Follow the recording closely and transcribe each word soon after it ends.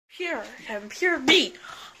Pure and pure beat.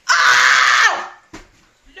 Ah!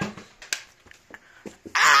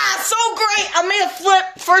 Ah, so great! I made a flip,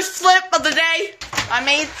 first flip of the day. I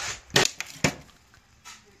made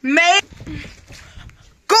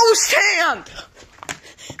ghost hand.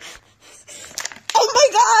 Oh my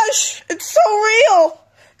gosh, it's so real.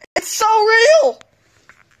 It's so real.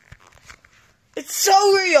 It's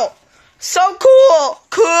so real. So cool.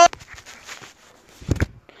 Cool.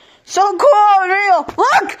 So cool and real.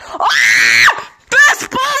 Look! Ah! Best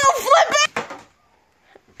bottle flipping!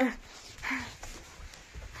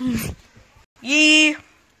 Yee.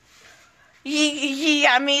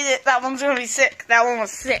 I made it. That one's gonna be sick. That one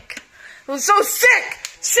was sick. It was so sick!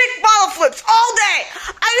 Sick bottle flips all day!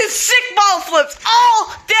 I did sick bottle flips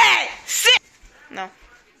all day! Sick! No.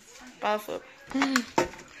 Bottle flip.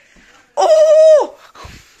 Oh!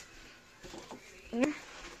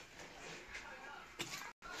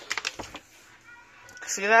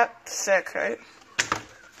 See that? Sick, right?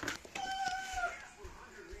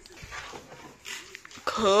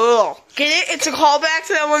 Cool. Get it? It's a callback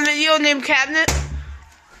to that one video named Cabinet.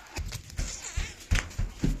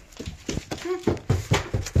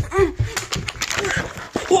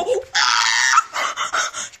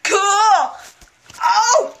 Cool!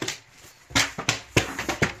 Oh!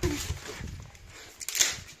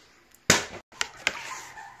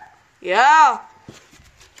 Yeah.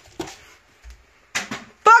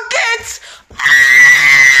 Buckets!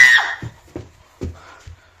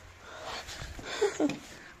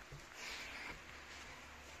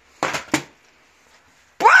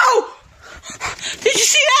 Bro! Did you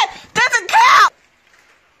see that? That's a cow!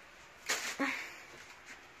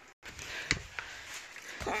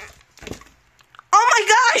 Oh my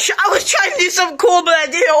gosh! I was trying to do something cool, but I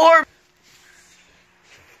did it horrible.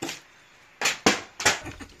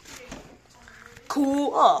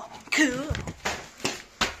 Cool. Cool.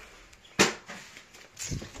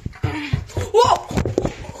 Whoa!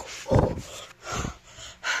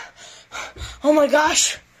 Oh my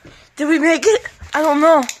gosh. Did we make it? I don't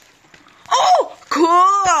know. Oh!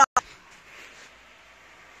 Cool!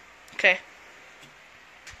 Okay.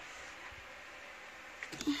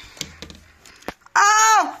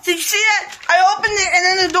 Oh! Did you see that? I opened it and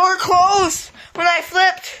then the door closed when I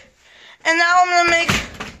flipped. And now I'm gonna make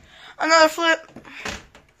another flip.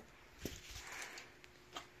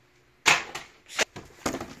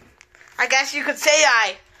 I guess you could say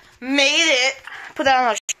I made it. Put that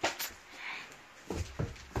on a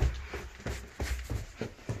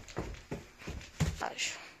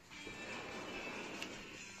gosh.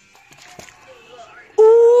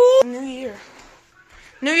 Ooh! New Year.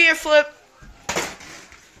 New Year flip.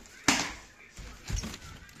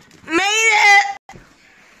 Made it!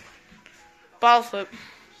 Ball flip.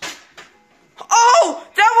 Oh!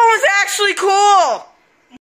 That one was actually cool!